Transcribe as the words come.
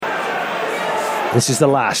This is the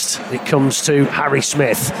last. It comes to Harry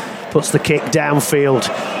Smith. Puts the kick downfield.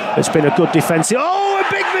 It's been a good defensive... Oh,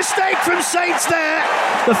 a big mistake from Saints there.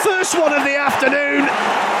 The first one of the afternoon.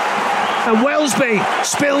 And Welsby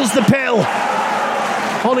spills the pill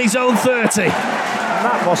on his own 30. And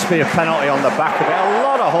that must be a penalty on the back of it. A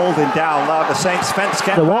lot of holding down there. The Saints fence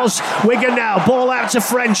There was. Wigan now. Ball out to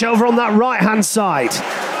French over on that right-hand side.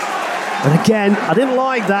 And again, I didn't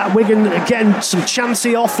like that. Wigan, again, some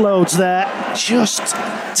chancy offloads there. Just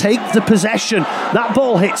take the possession. That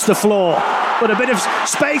ball hits the floor. But a bit of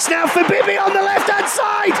space now for Bibby on the left-hand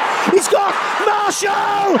side. He's got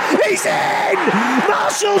Marshall. He's in.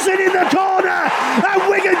 Marshall's in the corner. And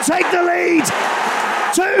Wigan take the lead.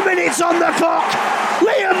 2 minutes on the clock.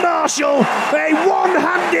 Liam Marshall, a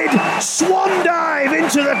one-handed swan dive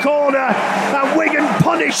into the corner, and Wigan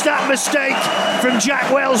punished that mistake from Jack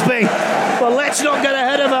Welsby. But let's not get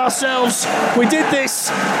ahead of ourselves. We did this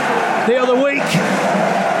the other week.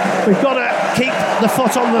 We've got to keep the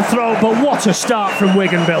foot on the throat, but what a start from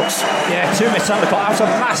Wigan, Bilks. Yeah, 2 minutes on the clock. That was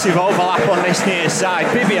a massive overlap on this near side.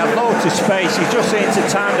 Bibby had loads of space. He just needed to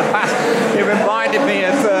time the pass. It reminded me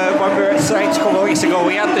of when we were at Saints a couple of weeks ago.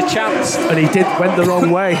 We had the chance. And he went the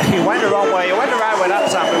wrong way. He went the wrong way. He went the right way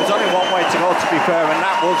that time. There was only one way to go, to be fair, and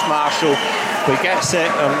that was Marshall. But he gets it.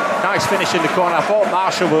 Nice finish in the corner. I thought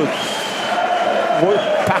Marshall would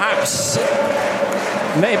perhaps...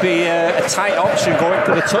 maybe a tight option going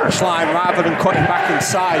for the touchline rather than cutting back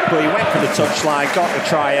inside, but he went for the touchline, got the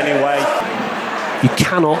try anyway.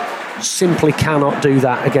 You simply cannot do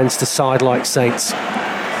that against a side like Saints.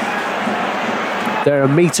 They're a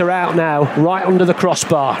metre out now, right under the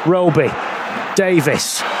crossbar. Roby,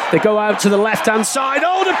 Davis, they go out to the left-hand side.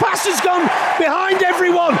 Oh, the pass has gone behind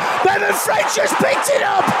everyone. Bevan French has picked it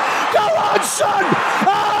up. Go on, son.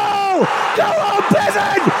 Oh, go on,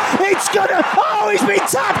 Bevan. It's gonna... Oh, he's been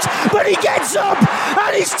tapped, but he gets up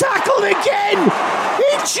and he's tackled again.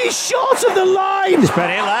 Inches short of the line.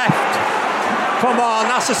 Spread it left. Come on,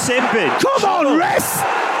 that's a sin bin. Come on, ref.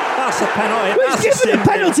 That's a penalty. Well, he's given a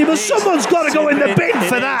penalty, but someone's got to go in the bin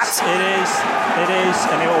for that. It is,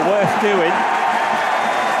 and it was worth doing.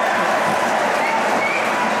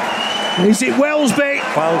 Is it Welsby?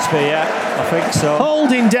 Welsby, yeah, I think so.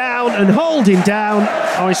 Holding down.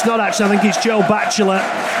 Oh, it's not actually. I think it's Joe Batchelor.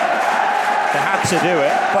 They had to do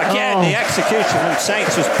it, but again, the execution from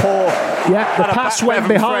Saints was poor. Yeah, the pass went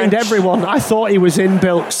behind everyone. I thought he was in,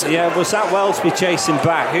 Bilks. Yeah, was that Welsby chasing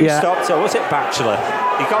back? Who stopped it? Was it Batchelor?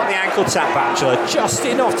 He got the ankle tap, Batchelor, just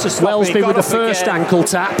enough to stop Welsby him. with the first ankle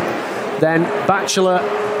tap, then Batchelor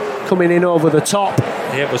coming in over the top.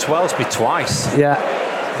 Yeah, it was Welsby twice. Yeah.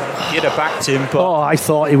 You'd have backed him, but... Oh, I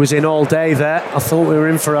thought he was in all day there. I thought we were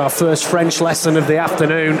in for our first French lesson of the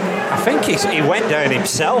afternoon. I think he went down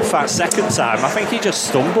himself that second time. I think he just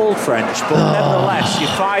stumbled, French. But nevertheless, you're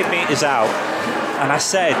 5 metres out. And I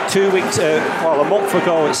said 2 weeks, a month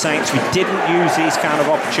ago at Saints, we didn't use these kind of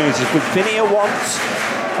opportunities. We've been here once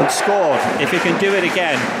and scored. If he can do it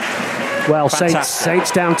again, well,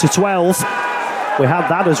 Saints down to 12. We had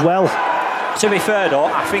that as well. To be fair though,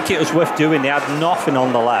 I think it was worth doing. They had nothing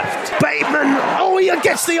on the left. Bateman, he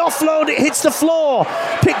gets the offload, it hits the floor.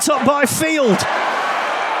 Picked up by Field.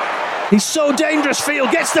 He's so dangerous,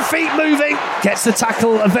 Field. Gets the feet moving, gets the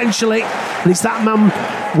tackle eventually. And it's that man,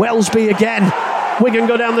 Welsby again. Wigan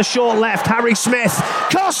go down the short left. Harry Smith.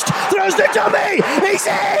 Cost throws the dummy. He's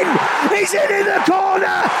in. He's in the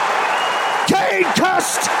corner. Kane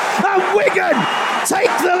Cost and Wigan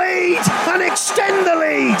take the lead and extend the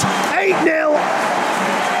lead. 8-0.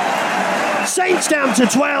 Saints down to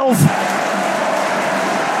 12.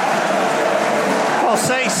 Well,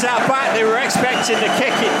 Saints sat back. They were expecting the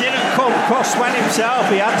kick. It didn't come. Cost went himself.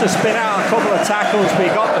 He had to spin out a couple of tackles, but he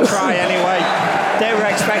got the try anyway. They were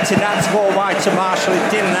expecting that to go wide to Marshall.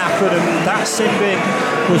 It didn't happen, and that sin bin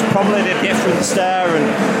was probably the difference there. And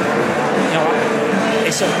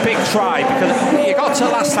it's a big try because you got to the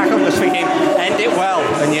last tackle and was thinking, end it well,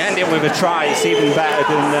 and you end it with a try. It's even better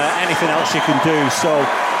than anything else you can do. So,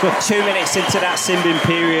 2 minutes into that sin bin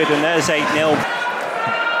period, and there's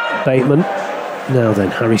 8-0. Bateman. Now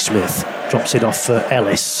then, Harry Smith drops it off for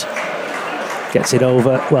Ellis. Gets it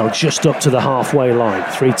over, just up to the halfway line.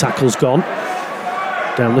 3 tackles gone.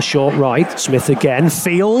 Down the short right, Smith again,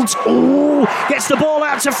 Fields, gets the ball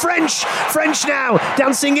out to French. French now,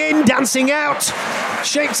 dancing in, dancing out.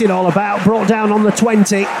 Shakes it all about, brought down on the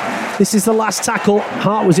 20. This is the last tackle.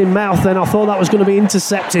 Hart was in mouth then, I thought that was going to be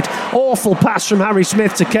intercepted. Awful pass from Harry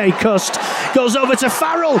Smith to Kay Cust. Goes over to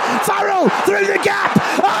Farrell. Farrell through the gap.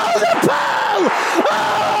 Oh, the pearl! Oh!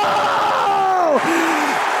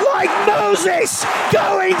 Like Moses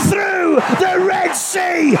going through the Red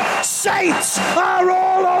Sea. Saints are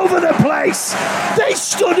all over the place. They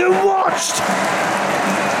stood and watched.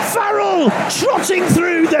 Farrell trotting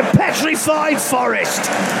through the petrified forest.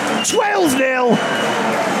 12-0.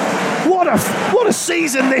 What a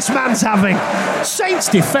season this man's having. Saints'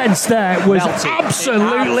 defence there was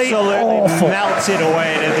absolutely awful. Melted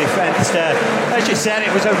away the defence there. As you said,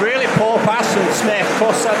 it was a really poor pass from Smith. Of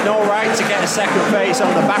course, had no right to get a second phase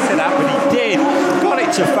on the back of that, but he did. Got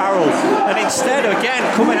it to Farrell. And instead of, again,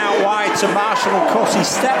 coming out wide to Marshall and Cuss, he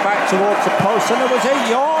stepped back towards the post, and there was a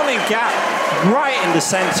yawning gap right in the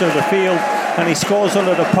centre of the field, and he scores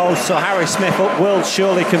under the post. So Harry Smith will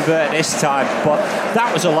surely convert this time, but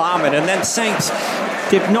that was alarming. And then Saints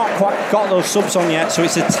did not quite got those subs on yet, so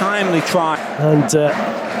it's a timely try.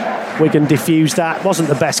 And Wigan diffused that. Wasn't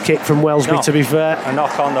the best kick from Wellesby, to be fair. A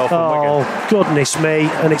knock on though from Wigan. Oh, goodness me.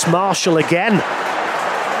 And it's Marshall again.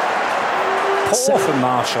 Poor for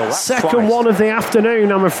Marshall. That's second twice. one of the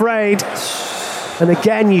afternoon, I'm afraid. And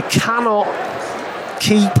again, you cannot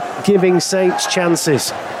keep giving Saints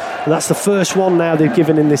chances. And that's the first one now they've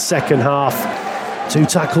given in this second half. 2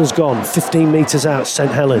 tackles gone, 15 metres out, St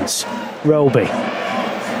Helens. Roby.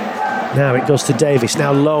 Now it goes to Davis,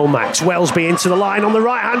 now Lomax. Wellesby into the line on the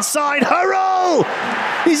right-hand side. Hurrell!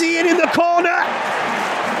 Is he in the corner?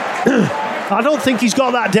 I don't think he's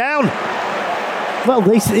got that down. Well,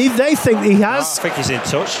 they think he has. No, I think he's in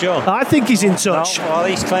touch, John. I think he's in touch. No, well,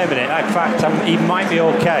 he's claiming it. In fact, he might be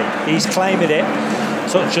okay. He's claiming it.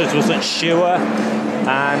 Touches wasn't sure,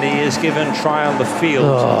 and he is given try on the field.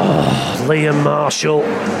 Oh, Liam Marshall.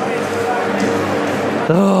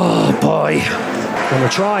 Oh, boy. And the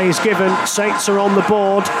try is given. Saints are on the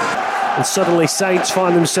board. And suddenly Saints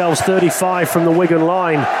find themselves 35 from the Wigan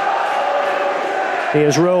line.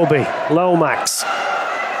 Here's Roby. Lomax.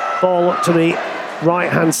 Ball up to the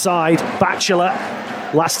right-hand side. Batchelor.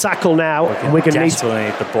 Last tackle now. Wigan need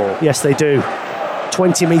the ball. Yes, they do.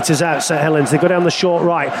 20 metres out, St Helens. They go down the short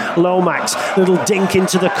right. Lomax, little dink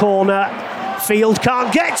into the corner. Field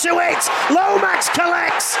can't get to it. Lomax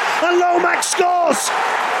collects, and Lomax scores.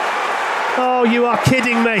 Oh, you are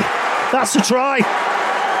kidding me. That's a try.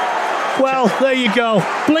 Well, there you go.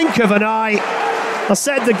 Blink of an eye. I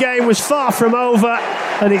said the game was far from over,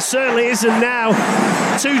 and it certainly isn't now.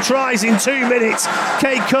 2 tries in 2 minutes.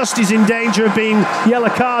 Kate Cust is in danger of being yellow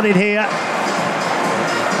carded here.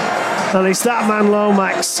 And it's that man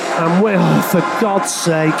Lomax, and for God's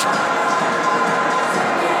sake.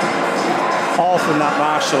 All from that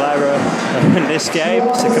Marshall error in this game.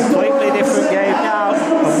 It's a completely different game now,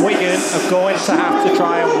 and Wigan are going to have to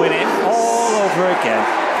try and win it all over again.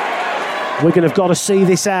 Wigan have got to see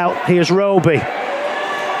this out. Here's Roby.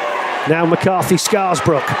 Now McCarthy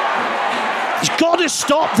Scarsbrook. He's got to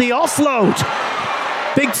stop the offload.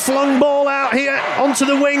 Big flung ball out here onto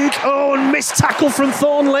the wing. Oh, and missed tackle from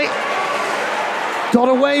Thornley. Got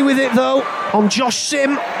away with it though on Josh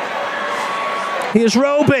Sim. Here's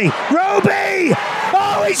Roby. Roby!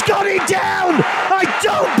 Oh, he's got it down! I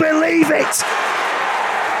don't believe it!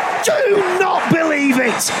 Do not believe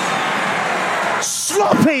it!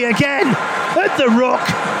 Sloppy again at the ruck,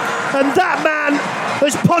 and that man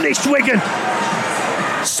has punished Wigan.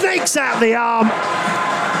 Snakes out the arm.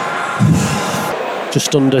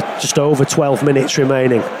 Just over 12 minutes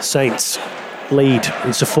remaining. Saints lead.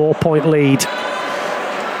 It's a 4-point lead.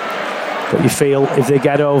 But you feel if they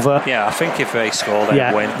get over... Yeah, I think if they score, they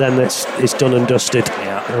win. Then it's done and dusted.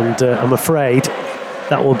 Yeah. And I'm afraid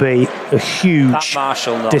that will be a huge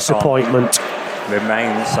disappointment.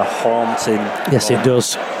 Remains a haunting... Yes, it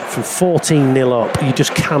does. From 14-0 up, you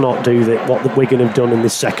just cannot do that, what the Wigan have done in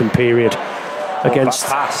this second period. Against...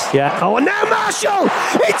 pass. Yeah. Oh, and now Marshall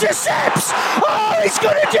intercepts! Oh, he's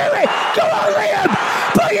going to do it! Go on, Liam!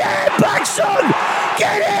 Put your head back, son!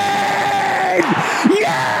 Get in!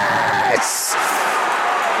 Yes!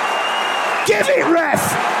 Give it, ref!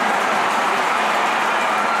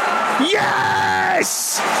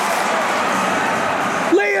 Yes!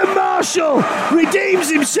 Liam Marshall redeems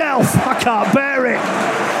himself. I can't bear it.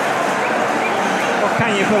 Well,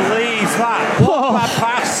 can you believe that? What bad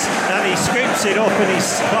pass, and he scoops it up and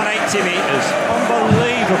he's gone 80 metres.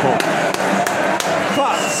 Unbelievable.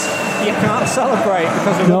 But you can't celebrate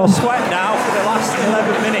because we're going to sweat now for the last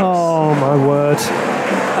 11 minutes. Oh, my word.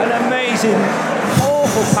 An amazing,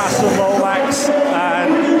 awful pass from Lomax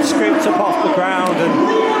and scooped up off the ground. And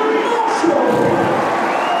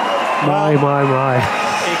My.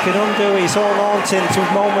 He can undo his own haunting to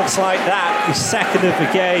moments like that. His second of the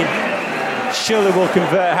game. Surely will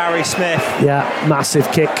convert Harry Smith. Yeah,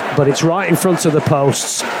 massive kick, but it's right in front of the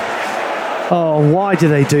posts. Oh, why do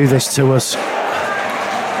they do this to us?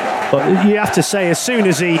 But you have to say, as soon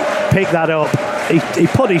as he picked that up, he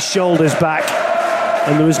put his shoulders back,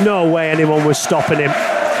 and there was no way anyone was stopping him.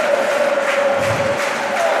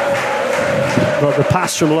 But the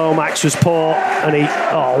pass from Lomax was poor, and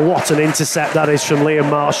what an intercept that is from Liam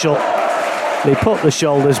Marshall. He put the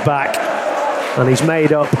shoulders back, and he's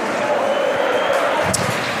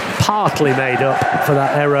partly made up for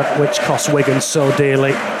that error, which cost Wigan so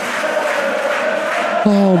dearly.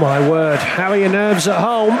 Oh my word, how are your nerves at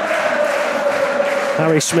home?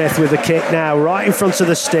 Harry Smith with the kick now, right in front of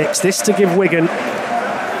the sticks. This to give Wigan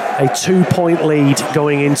a 2-point lead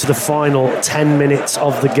going into the final 10 minutes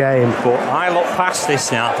of the game. But I look past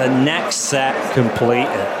this now, the next set completed.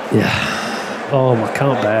 Yeah. Oh, I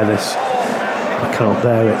can't bear this. I can't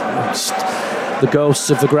bear it. The ghosts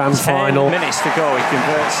of the grand final. 10 minutes to go, he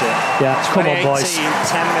converts it. Yeah, come on, boys. 10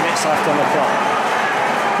 minutes left on the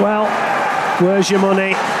clock. Well, where's your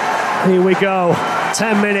money? Here we go.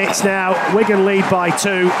 10 minutes now. Wigan lead by 2.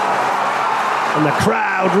 And the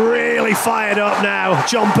crowd really fired up now.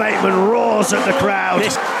 John Bateman roars at the crowd.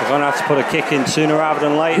 They're going to have to put a kick in sooner rather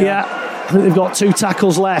than later. Yeah, I think they've got 2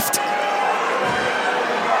 tackles left.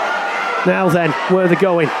 Now then, where are they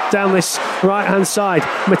going? Down this right-hand side.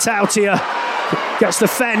 Matautia gets the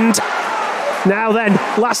fend. Now then,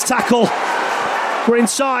 last tackle. We're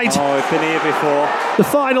inside. Oh, we've been here before. The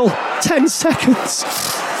final 10 seconds.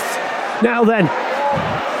 Now then,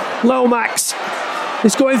 Lomax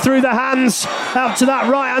is going through the hands out to that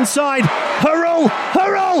right-hand side. Hurl!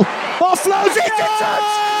 Offloads into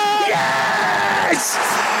touch! Yes!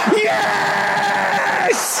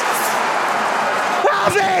 Yes!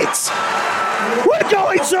 Have it! We're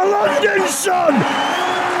going to London, son!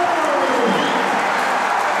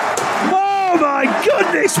 Oh my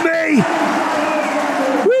goodness me!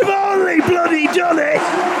 We've only bloody done it!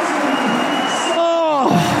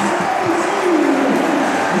 Oh!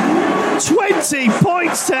 20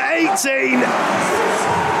 points to 18.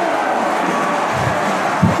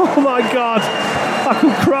 Oh my God, I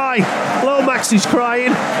could cry. Lomax is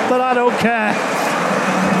crying, but I don't care.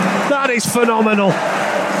 That is phenomenal.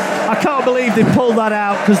 I can't believe they pulled that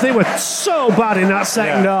out because they were so bad in that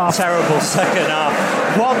second half. Terrible second half.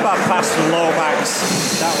 One bad pass from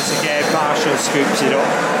Lomax. That was the game. Marshall scoops it up.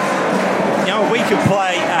 You know, we could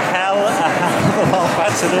play a hell of a lot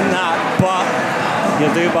better than that, but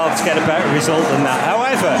you'll do well to get a better result than that.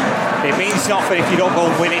 However, it means nothing if you don't go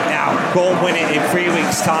and win it now. Go and win it in 3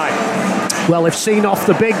 weeks' time. Well, they've seen off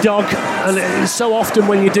the big dog, and so often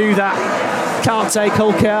when you do that, can't take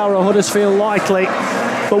Hull KR or Huddersfield lightly.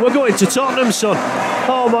 But we're going to Tottenham, son.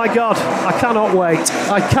 Oh my God, I cannot wait.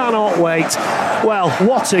 I cannot wait. Well,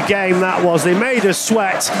 what a game that was. They made us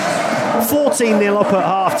sweat. 14-0 up at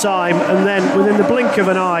half-time, and then within the blink of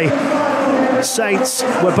an eye, Saints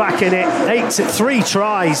were back in it. 3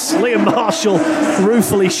 tries. Liam Marshall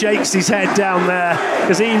ruefully shakes his head down there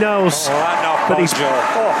because he knows that he's...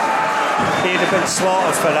 He'd have been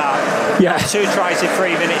slaughtered for that. Yeah. 2 tries in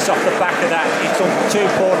 3 minutes off the back of that. He's done 2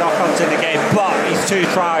 poor knock-ons in the game, but he's 2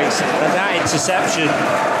 tries. And that interception,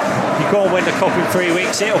 you go and win the cup in 3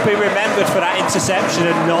 weeks, it'll be remembered for that interception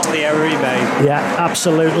and not the error he made. Yeah,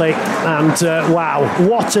 absolutely. And wow,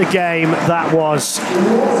 what a game that was.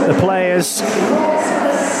 The players,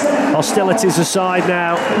 hostilities aside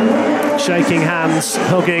now, shaking hands,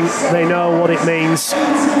 hugging, they know what it means.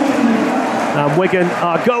 And Wigan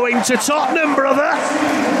are going to Tottenham, brother.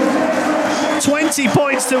 20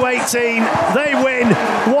 points to 18. They win.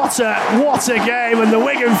 What a game. And the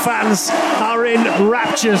Wigan fans are in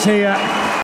raptures here.